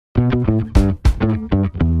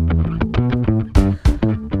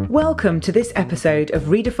Welcome to this episode of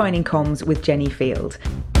Redefining Comms with Jenny Field.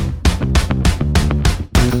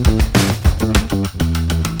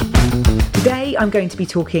 Today I'm going to be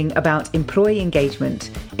talking about employee engagement,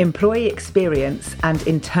 employee experience and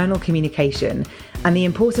internal communication, and the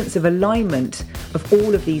importance of alignment of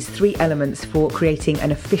all of these three elements for creating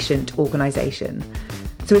an efficient organisation.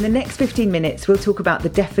 So in the next 15 minutes, we'll talk about the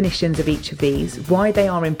definitions of each of these, why they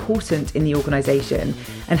are important in the organisation,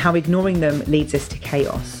 and how ignoring them leads us to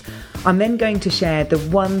chaos. I'm then going to share the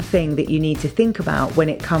one thing that you need to think about when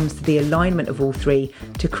it comes to the alignment of all three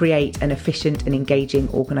to create an efficient and engaging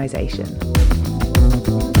organisation.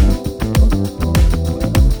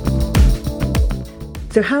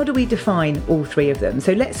 So how do we define all three of them?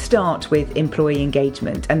 So let's start with employee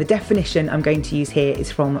engagement. And the definition I'm going to use here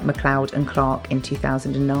is from McLeod and Clark in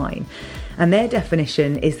 2009. And their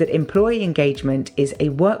definition is that employee engagement is a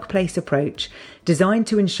workplace approach designed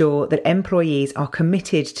to ensure that employees are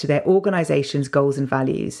committed to their organisation's goals and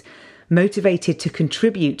values, motivated to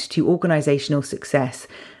contribute to organisational success,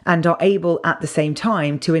 and are able at the same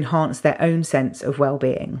time to enhance their own sense of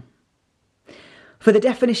well-being. For the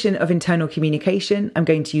definition of internal communication, I'm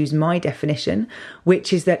going to use my definition,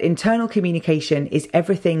 which is that internal communication is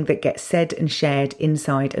everything that gets said and shared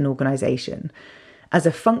inside an organisation. As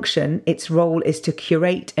a function, its role is to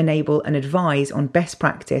curate, enable and advise on best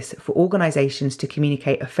practice for organisations to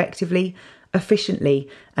communicate effectively, efficiently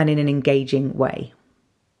and in an engaging way.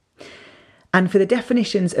 And for the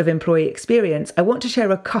definitions of employee experience, I want to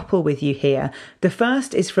share a couple with you here. The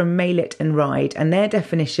first is from Maylit and Ride, and their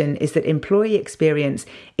definition is that employee experience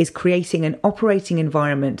is creating an operating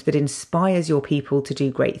environment that inspires your people to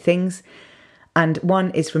do great things. And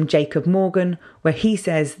one is from Jacob Morgan, where he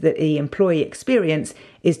says that the employee experience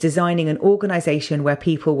is designing an organisation where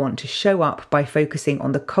people want to show up by focusing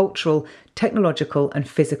on the cultural, technological and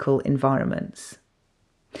physical environments.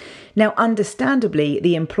 Now, understandably,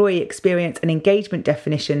 the employee experience and engagement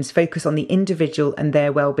definitions focus on the individual and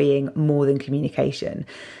their well-being more than communication.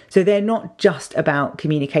 So they're not just about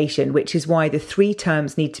communication, which is why the three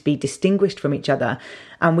terms need to be distinguished from each other,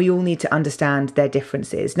 and we all need to understand their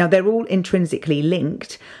differences. Now, they're all intrinsically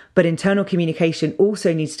linked, but internal communication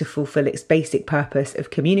also needs to fulfill its basic purpose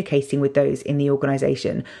of communicating with those in the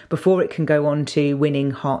organisation before it can go on to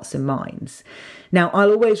winning hearts and minds. Now,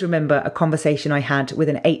 I'll always remember a conversation I had with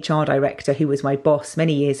an HR director who was my boss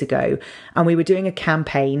many years ago, and we were doing a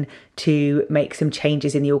campaign to make some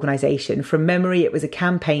changes in the organisation. From memory, it was a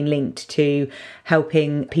campaign linked to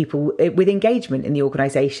helping people with engagement in the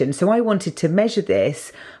organisation. So I wanted to measure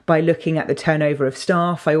this by looking at the turnover of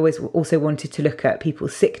staff. I also wanted to look at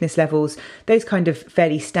people's sickness levels, those kind of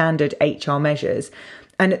fairly standard HR measures.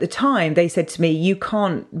 And at the time, they said to me, you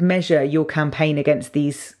can't measure your campaign against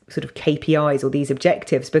these sort of KPIs or these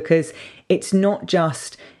objectives because it's not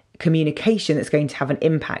just communication that's going to have an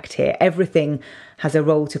impact here. Everything has a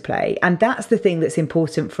role to play. And that's the thing that's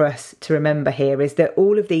important for us to remember here, is that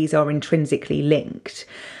all of these are intrinsically linked.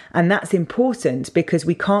 And that's important because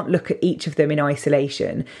we can't look at each of them in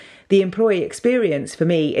isolation. The employee experience for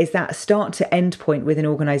me is that start to end point with an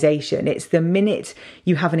organisation. It's the minute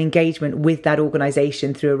you have an engagement with that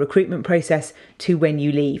organisation through a recruitment process to when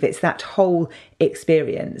you leave. It's that whole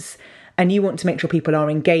experience. And you want to make sure people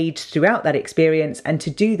are engaged throughout that experience. And to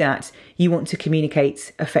do that, you want to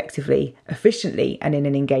communicate effectively, efficiently, and in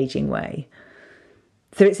an engaging way.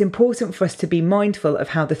 So it's important for us to be mindful of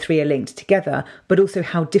how the three are linked together, but also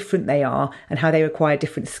how different they are and how they require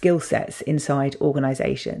different skill sets inside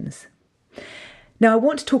organisations. Now, I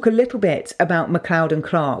want to talk a little bit about McLeod and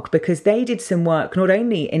Clark because they did some work not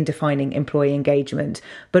only in defining employee engagement,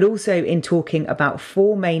 but also in talking about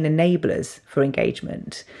four main enablers for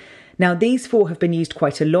engagement. Now, these four have been used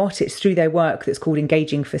quite a lot. It's through their work that's called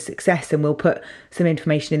Engaging for Success, and we'll put some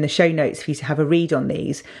information in the show notes for you to have a read on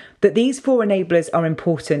these. But these four enablers are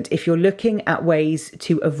important if you're looking at ways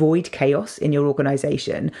to avoid chaos in your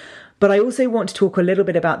organisation. But I also want to talk a little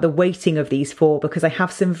bit about the weighting of these four because I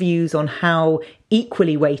have some views on how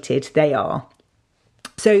equally weighted they are.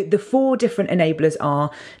 So the four different enablers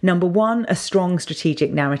are, number one, a strong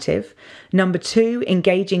strategic narrative. Number two,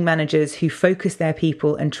 engaging managers who focus their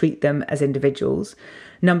people and treat them as individuals.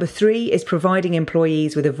 Number three is providing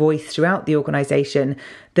employees with a voice throughout the organisation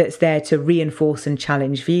that's there to reinforce and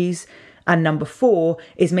challenge views. And number four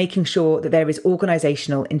is making sure that there is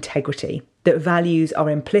organisational integrity, that values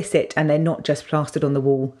are implicit and they're not just plastered on the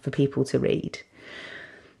wall for people to read.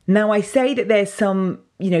 Now, I say that there's some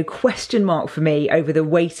question mark for me over the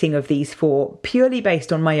weighting of these four, purely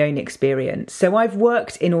based on my own experience. So I've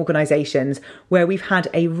worked in organisations where we've had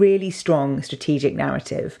a really strong strategic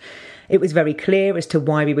narrative. It was very clear as to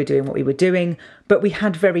why we were doing what we were doing, but we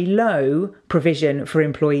had very low provision for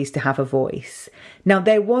employees to have a voice. Now,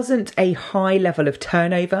 there wasn't a high level of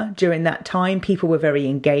turnover during that time. People were very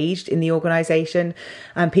engaged in the organisation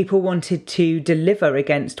and people wanted to deliver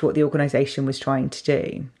against what the organisation was trying to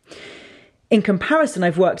do. In comparison,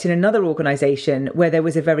 I've worked in another organisation where there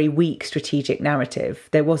was a very weak strategic narrative.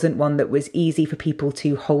 There wasn't one that was easy for people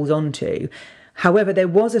to hold on to. However, there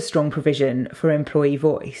was a strong provision for employee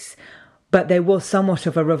voice. But there was somewhat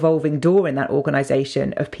of a revolving door in that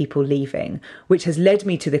organisation of people leaving, which has led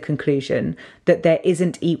me to the conclusion that there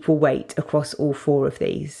isn't equal weight across all four of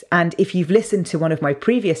these. And if you've listened to one of my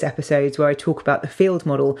previous episodes where I talk about the field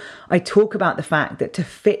model, I talk about the fact that to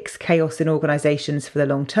fix chaos in organisations for the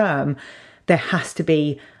long term, there has to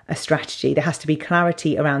be a strategy. There has to be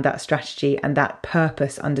clarity around that strategy and that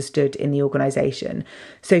purpose understood in the organisation.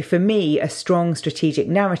 So for me, a strong strategic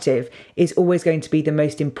narrative is always going to be the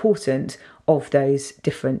most important of those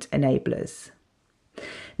different enablers.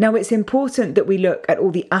 Now, it's important that we look at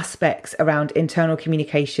all the aspects around internal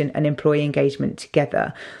communication and employee engagement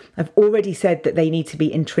together. I've already said that they need to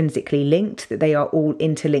be intrinsically linked, that they are all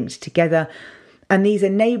interlinked together. And these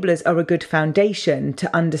enablers are a good foundation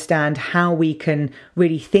to understand how we can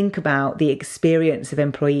really think about the experience of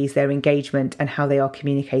employees, their engagement, and how they are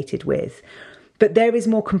communicated with. But there is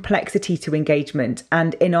more complexity to engagement.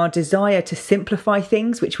 And in our desire to simplify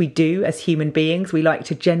things, which we do as human beings, we like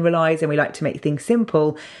to generalize and we like to make things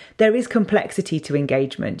simple. There is complexity to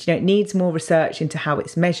engagement. It needs more research into how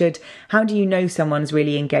it's measured. How do you know someone's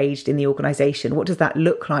really engaged in the organization? What does that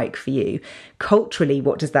look like for you? Culturally,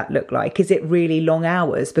 what does that look like? Is it really long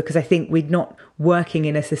hours? Because I think we're not working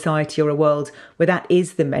in a society or a world where that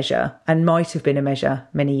is the measure and might have been a measure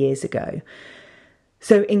many years ago.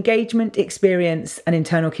 So engagement, experience, and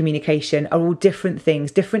internal communication are all different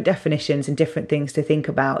things, different definitions and different things to think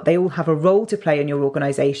about. They all have a role to play in your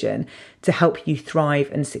organisation to help you thrive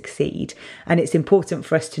and succeed. And it's important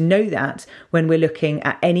for us to know that when we're looking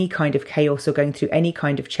at any kind of chaos or going through any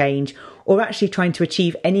kind of change or actually trying to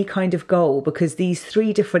achieve any kind of goal, because these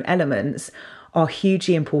three different elements are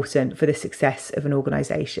hugely important for the success of an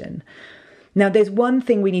organisation. Now, there's one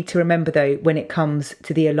thing we need to remember, though, when it comes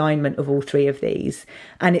to the alignment of all three of these,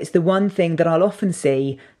 and it's the one thing that I'll often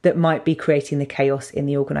see that might be creating the chaos in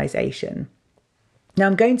the organisation. Now,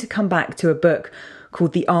 I'm going to come back to a book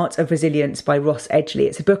called The Art of Resilience by Ross Edgley.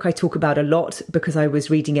 It's a book I talk about a lot because I was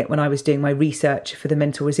reading it when I was doing my research for the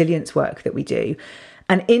mental resilience work that we do.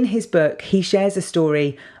 And in his book, he shares a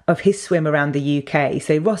story of his swim around the UK.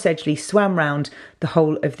 So Ross Edgley swam around the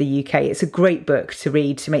whole of the UK. It's a great book to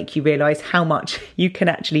read to make you realise how much you can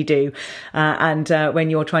actually do. And when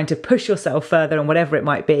you're trying to push yourself further on whatever it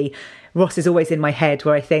might be, Ross is always in my head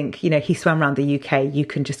where I think, he swam around the UK, you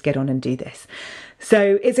can just get on and do this.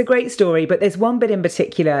 So it's a great story, but there's one bit in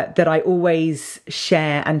particular that I always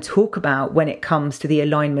share and talk about when it comes to the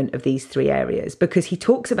alignment of these three areas, because he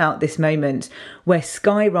talks about this moment where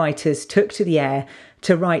skywriters took to the air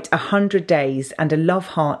to write 100 days and a love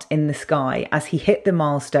heart in the sky as he hit the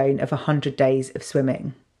milestone of 100 days of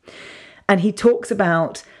swimming. And he talks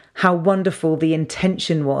about how wonderful the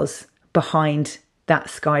intention was behind that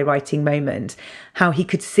skywriting moment, how he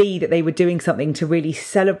could see that they were doing something to really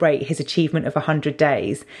celebrate his achievement of 100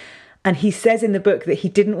 days. And he says in the book that he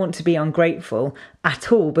didn't want to be ungrateful at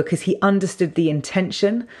all because he understood the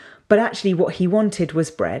intention, but actually what he wanted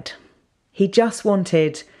was bread. He just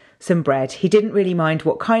wanted some bread. He didn't really mind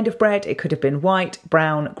what kind of bread. It could have been white,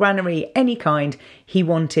 brown, granary, any kind. He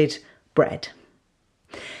wanted bread.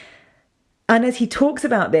 And as he talks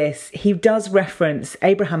about this, he does reference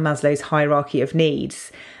Abraham Maslow's hierarchy of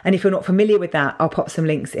needs. And if you're not familiar with that, I'll pop some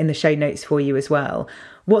links in the show notes for you as well.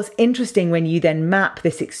 What's interesting when you then map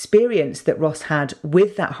this experience that Ross had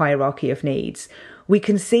with that hierarchy of needs, we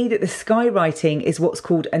can see that the skywriting is what's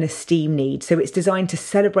called an esteem need. So it's designed to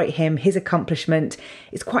celebrate him, his accomplishment.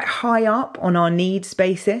 It's quite high up on our needs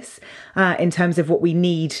basis in terms of what we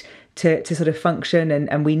need to sort of function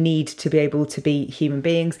and we need to be able to be human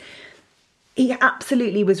beings. He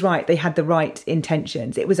absolutely was right. They had the right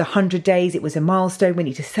intentions. It was 100 days. It was a milestone. We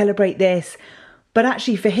need to celebrate this. But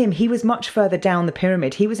actually for him, he was much further down the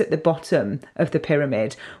pyramid. He was at the bottom of the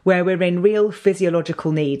pyramid where we're in real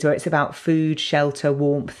physiological needs, where it's about food, shelter,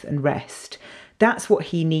 warmth and rest. That's what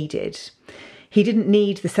he needed. He didn't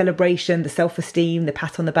need the celebration, the self-esteem, the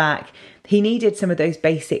pat on the back. He needed some of those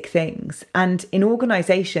basic things. And in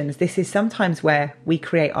organisations, this is sometimes where we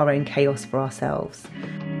create our own chaos for ourselves.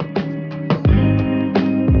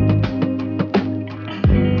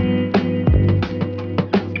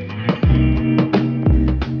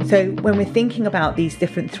 So when we're thinking about these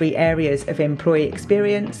different three areas of employee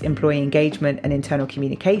experience, employee engagement, and internal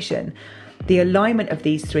communication, the alignment of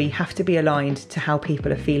these three have to be aligned to how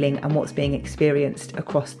people are feeling and what's being experienced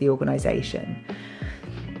across the organisation.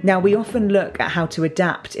 Now, we often look at how to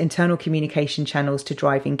adapt internal communication channels to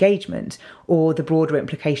drive engagement, or the broader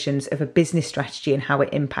implications of a business strategy and how it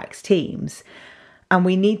impacts teams. And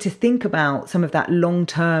we need to think about some of that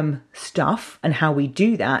long-term stuff and how we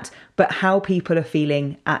do that, but how people are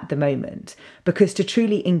feeling at the moment. Because to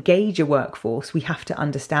truly engage a workforce, we have to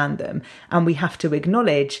understand them, and we have to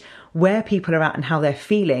acknowledge where people are at and how they're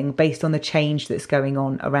feeling based on the change that's going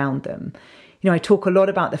on around them. You know, I talk a lot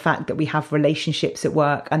about the fact that we have relationships at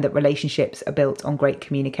work and that relationships are built on great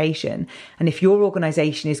communication. And if your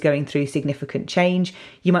organisation is going through significant change,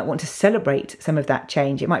 you might want to celebrate some of that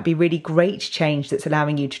change. It might be really great change that's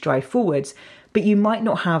allowing you to drive forwards, but you might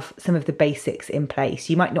not have some of the basics in place.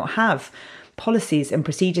 You might not have policies and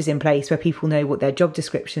procedures in place where people know what their job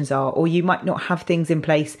descriptions are, or you might not have things in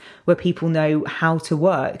place where people know how to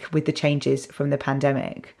work with the changes from the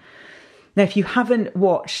pandemic. Now, if you haven't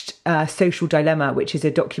watched Social Dilemma, which is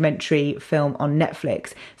a documentary film on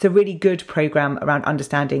Netflix, it's a really good programme around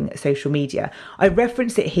understanding social media. I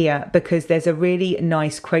reference it here because there's a really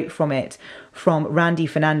nice quote from it from Randy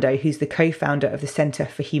Fernando, who's the co-founder of the Centre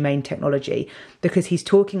for Humane Technology, because he's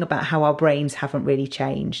talking about how our brains haven't really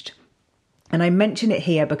changed. And I mention it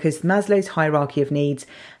here because Maslow's hierarchy of needs,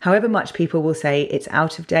 however much people will say it's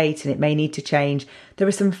out of date and it may need to change, there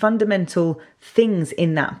are some fundamental things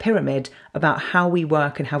in that pyramid about how we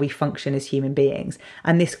work and how we function as human beings.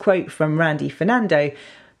 And this quote from Randy Fernando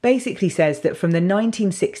basically says that from the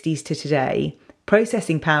 1960s to today,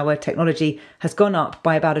 processing power technology has gone up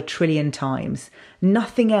by about 1 trillion times.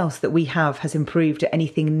 Nothing else that we have has improved at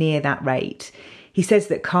anything near that rate. He says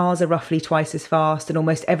that cars are roughly twice as fast and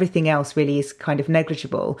almost everything else really is kind of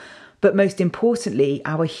negligible. But most importantly,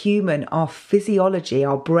 our physiology,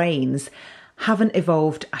 our brains haven't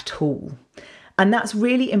evolved at all. And that's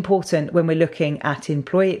really important when we're looking at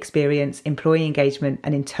employee experience, employee engagement,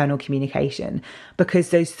 and internal communication, because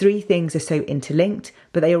those three things are so interlinked,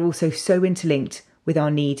 but they are also so interlinked with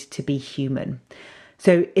our need to be human.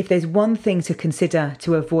 So if there's one thing to consider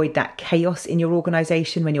to avoid that chaos in your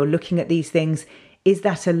organisation when you're looking at these things, is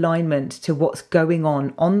that alignment to what's going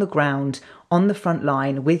on the ground, on the front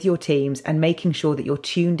line with your teams, and making sure that you're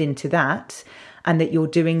tuned into that and that you're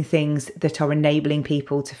doing things that are enabling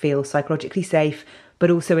people to feel psychologically safe, but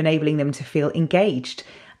also enabling them to feel engaged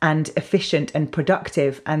and efficient and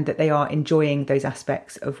productive, and that they are enjoying those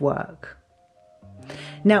aspects of work.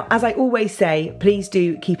 Now, as I always say, please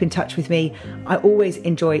do keep in touch with me. I always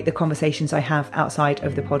enjoy the conversations I have outside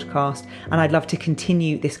of the podcast, and I'd love to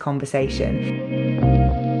continue this conversation.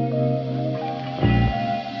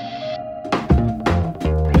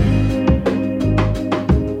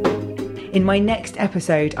 In my next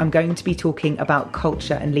episode, I'm going to be talking about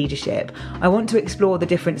culture and leadership. I want to explore the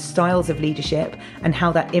different styles of leadership and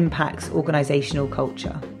how that impacts organisational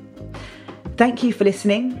culture. Thank you for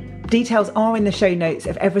listening. Details are in the show notes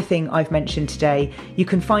of everything I've mentioned today. You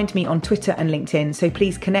can find me on Twitter and LinkedIn, so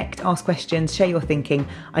please connect, ask questions, share your thinking.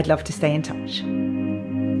 I'd love to stay in touch.